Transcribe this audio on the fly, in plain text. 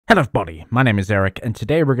Hello everybody, my name is Eric, and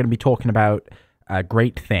today we're going to be talking about a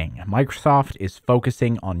great thing. Microsoft is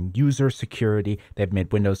focusing on user security. They've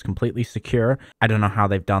made Windows completely secure. I don't know how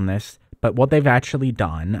they've done this, but what they've actually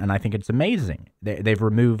done, and I think it's amazing, they've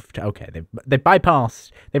removed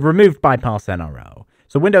bypass NRO.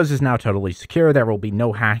 So Windows is now totally secure. There will be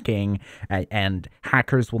no hacking, and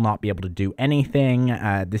hackers will not be able to do anything.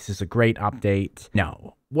 This is a great update.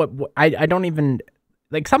 No, I don't even...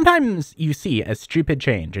 Like, sometimes you see a stupid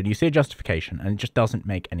change and you see a justification and it just doesn't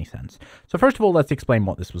make any sense. So first of all, let's explain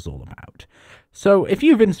what this was all about. So if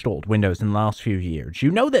you've installed Windows in the last few years,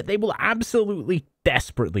 you know that they will absolutely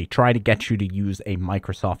desperately try to get you to use a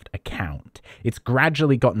Microsoft account. It's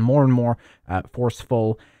gradually gotten more and more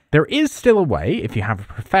forceful. There is still a way, if you have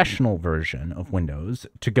a professional version of Windows,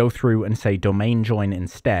 to go through and say domain join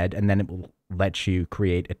instead, and then it will let you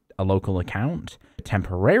create a local account,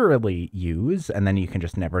 temporarily use, and then you can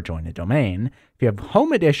just never join a domain. If you have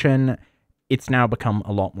Home Edition, it's now become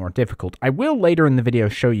a lot more difficult. I will later in the video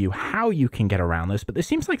show you how you can get around this, but this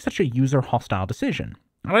seems like such a user-hostile decision,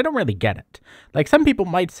 and I don't really get it. Like, some people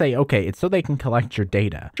might say, okay, it's so they can collect your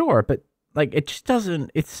data. Sure, but like, it just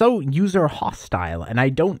doesn't, it's so user hostile, and I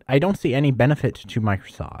don't see any benefit to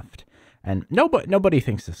Microsoft. And nobody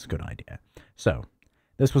thinks this is a good idea. So,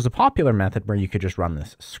 this was a popular method where you could just run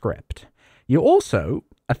this script. You also,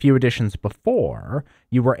 a few editions before,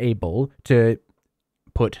 you were able to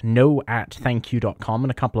put no@thankyou.com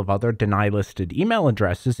and a couple of other deny-listed email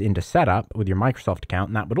addresses into setup with your Microsoft account,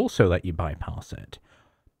 and that would also let you bypass it.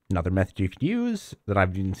 Another method you could use, that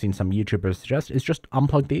I've even seen some YouTubers suggest, is just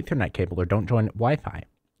unplug the Ethernet cable or don't join Wi-Fi.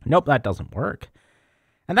 Nope, that doesn't work.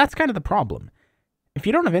 And that's kind of the problem. If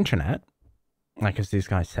you don't have internet, like as these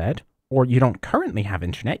guys said, or you don't currently have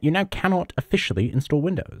internet, you now cannot officially install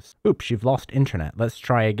Windows. Oops, you've lost internet. Let's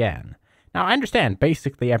try again. Now, I understand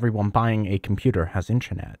basically everyone buying a computer has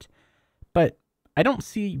internet, but I don't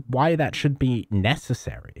see why that should be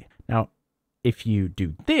necessary. Now, if you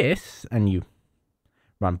do this and you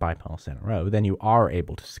run bypass NRO, then you are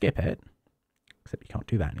able to skip it, except you can't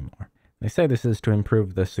do that anymore. They say this is to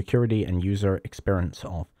improve the security and user experience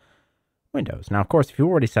of Windows. Now, of course, if you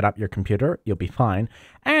already set up your computer, you'll be fine.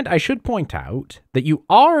 And I should point out that you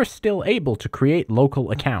are still able to create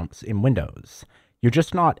local accounts in Windows. You're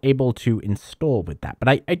just not able to install with that. But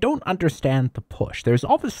I don't understand the push. There's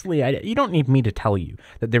obviously, you don't need me to tell you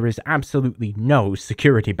that there is absolutely no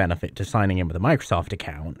security benefit to signing in with a Microsoft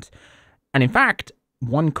account. And in fact,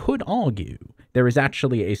 one could argue there is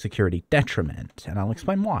actually a security detriment, and I'll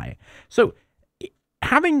explain why. So,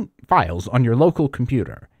 having files on your local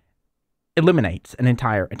computer eliminates an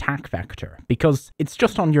entire attack vector, because it's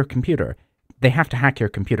just on your computer. They have to hack your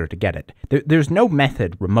computer to get it. There's no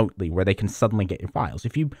method remotely where they can suddenly get your files.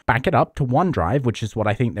 If you back it up to OneDrive, which is what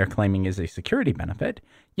I think they're claiming is a security benefit,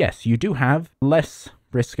 yes, you do have less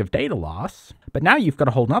risk of data loss, but now you've got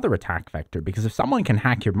a whole nother attack vector, because if someone can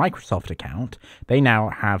hack your Microsoft account, they now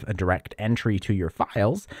have a direct entry to your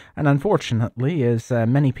files, and unfortunately, as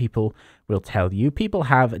many people will tell you, people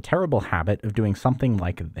have a terrible habit of doing something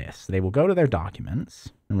like this. They will go to their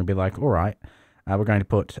documents, and will be like, all right, we're going to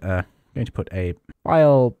put a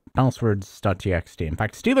file passwords.txt. In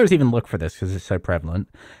fact, stealers even look for this because it's so prevalent.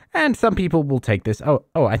 And some people will take this. Oh,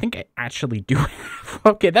 I think I actually do have...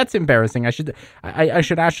 Okay, that's embarrassing. I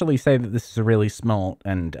should actually say that this is a really small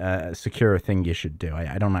and secure thing you should do.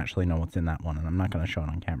 I don't actually know what's in that one, and I'm not going to show it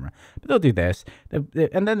on camera. But they'll do this,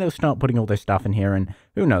 and then they'll start putting all their stuff in here, and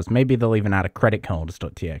who knows, maybe they'll even add a credit card as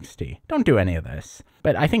 .txt. Don't do any of this.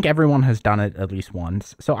 But I think everyone has done it at least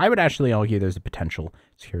once, so I would actually argue there's a potential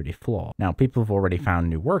security flaw. Now, people have already found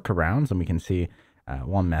new workarounds, and we can see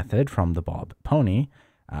one method from the Bob Pony.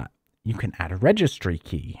 You can add a registry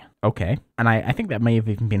key. Okay, and I think that may have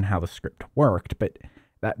even been how the script worked, but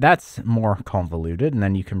that's more convoluted, and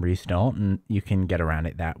then you can restart, and you can get around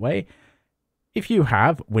it that way. If you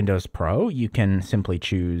have Windows Pro, you can simply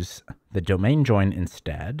choose the domain join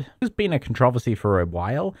instead. There's been a controversy for a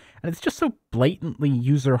while, and it's just so blatantly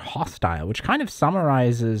user hostile, which kind of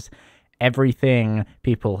summarizes everything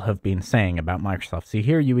people have been saying about Microsoft. See,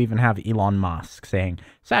 here you even have Elon Musk saying,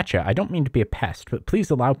 Satya, I don't mean to be a pest, but please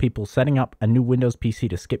allow people setting up a new Windows PC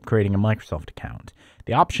to skip creating a Microsoft account.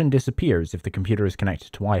 The option disappears if the computer is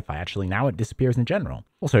connected to Wi-Fi. Actually, now it disappears in general.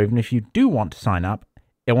 Also, even if you do want to sign up,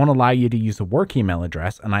 it won't allow you to use a work email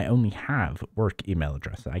address, and I only have work email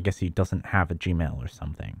address. I guess he doesn't have a Gmail or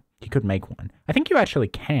something. You could make one. I think you actually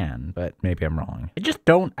can, but maybe I'm wrong.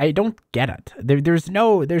 I don't get it. There's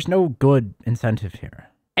no good incentive here.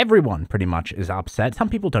 Everyone pretty much is upset. Some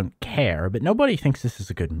people don't care, but nobody thinks this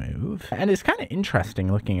is a good move. And it's kind of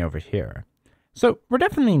interesting looking over here. So we're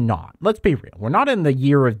definitely not. Let's be real. We're not in the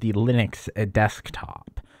year of the Linux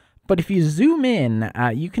desktop. But if you zoom in,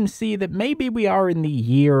 you can see that maybe we are in the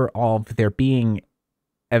year of the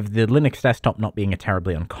Linux desktop not being a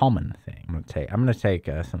terribly uncommon thing. I'm going to take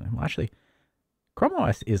something. Well, actually, Chrome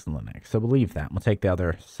OS is Linux, so we'll leave that. We'll take the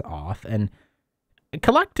others off. And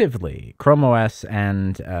collectively, Chrome OS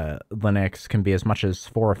and Linux can be as much as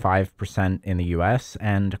 4 or 5% in the US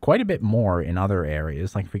and quite a bit more in other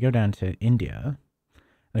areas. Like if we go down to India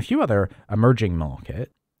and a few other emerging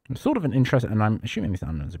markets, sort of an interest, and I'm assuming these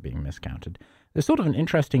unknowns are being miscounted. There's sort of an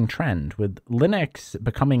interesting trend with Linux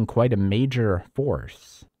becoming quite a major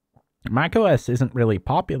force. macOS isn't really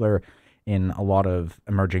popular in a lot of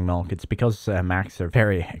emerging markets because Macs are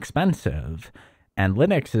very expensive, and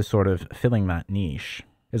Linux is sort of filling that niche.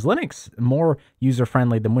 Is Linux more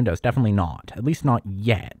user-friendly than Windows? Definitely not, at least not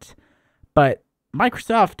yet. But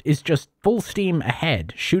Microsoft is just full steam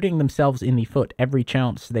ahead, shooting themselves in the foot every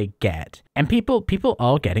chance they get. And people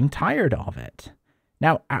are getting tired of it.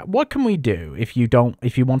 Now, what can we do if you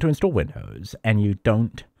want to install Windows and you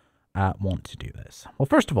don't want to do this? Well,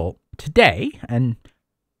 first of all, today, and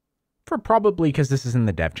for probably, because this is in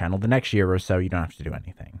the dev channel, the next year or so, you don't have to do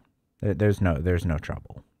anything. There's no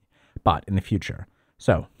trouble. But in the future,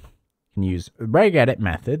 so you can use the regedit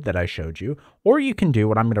method that I showed you, or you can do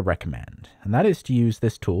what I'm going to recommend, and that is to use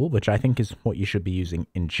this tool, which I think is what you should be using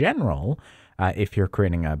in general if you're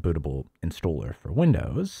creating a bootable installer for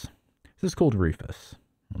Windows. This is called Rufus.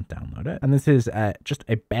 I'll download it. And this is just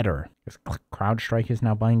a better, CrowdStrike is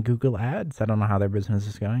now buying Google Ads. I don't know how their business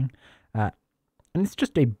is going. And it's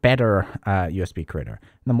just a better USB creator.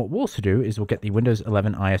 And then what we'll also do is we'll get the Windows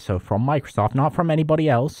 11 ISO from Microsoft, not from anybody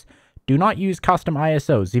else. Do not use custom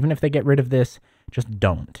ISOs. Even if they get rid of this, just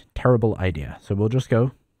don't. Terrible idea. So we'll just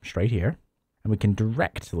go straight here, and we can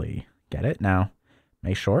directly get it. Now,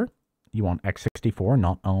 make sure you want x64,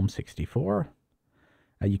 not ARM64.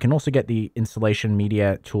 You can also get the installation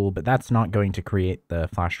media tool, but that's not going to create the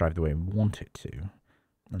flash drive the way we want it to.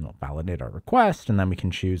 And we'll validate our request, and then we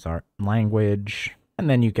can choose our language, and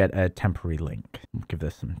then you get a temporary link. We'll give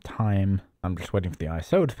this some time. I'm just waiting for the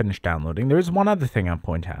ISO to finish downloading. There is one other thing I'll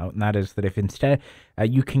point out, and that is that if instead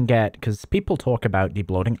you can get, because people talk about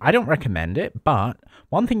debloating, I don't recommend it, but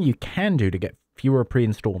one thing you can do to get fewer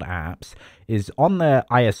pre-installed apps is on the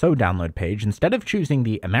ISO download page, instead of choosing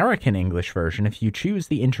the American English version, if you choose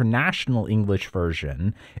the international English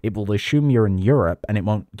version, it will assume you're in Europe and it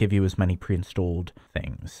won't give you as many pre-installed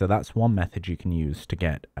things. So that's one method you can use to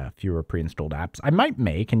get fewer pre-installed apps. I might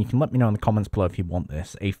make, and you can let me know in the comments below if you want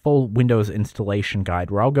this, a full Windows installation guide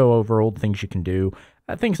where I'll go over all the things you can do,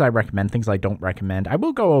 things I recommend, things I don't recommend. I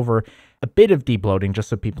will go over a bit of debloating just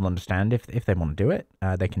so people understand if they want to do it,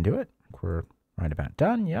 they can do it. We're right about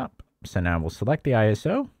done, yep. So now we'll select the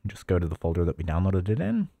ISO, just go to the folder that we downloaded it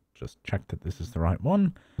in, just check that this is the right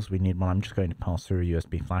one. Because we need one, I'm just going to pass through a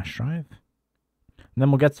USB flash drive. And then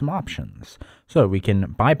we'll get some options. So we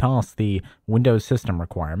can bypass the Windows system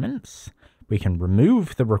requirements. We can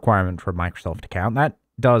remove the requirement for a Microsoft account. That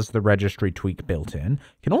does the registry tweak built in.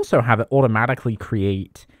 You can also have it automatically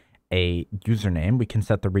create a username. We can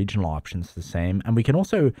set the regional options the same, and we can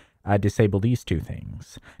also disable these two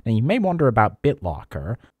things. Now, you may wonder about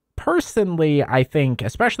BitLocker. Personally, I think,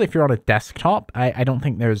 especially if you're on a desktop, I don't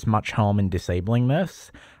think there's much harm in disabling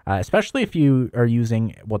this, especially if you are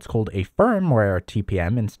using what's called a firmware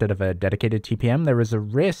TPM instead of a dedicated TPM. There is a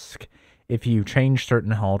risk if you change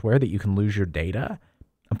certain hardware that you can lose your data.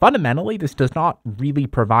 And fundamentally, this does not really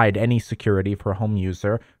provide any security for a home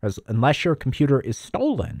user, unless your computer is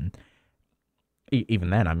stolen. Even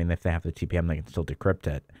then, I mean, if they have the TPM, they can still decrypt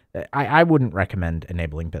it. I wouldn't recommend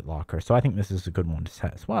enabling BitLocker, so I think this is a good one to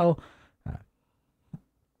set as well.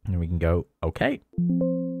 And we can go OK.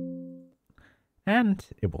 And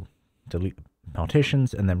it will delete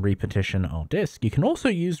partitions and then repartition our disk. You can also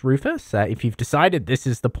use Rufus if you've decided this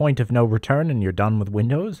is the point of no return and you're done with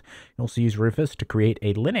Windows. You can also use Rufus to create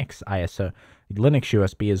a Linux ISO, Linux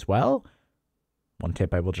USB as well. One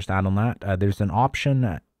tip I will just add on that. There's an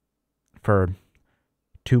option for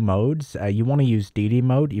two modes. You want to use DD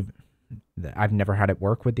mode. I've never had it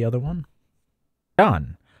work with the other one.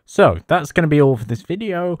 Done. So that's going to be all for this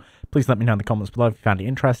video. Please let me know in the comments below if you found it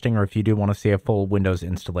interesting or if you do want to see a full Windows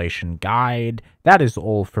installation guide. That is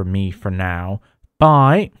all for me for now.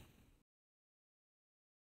 Bye.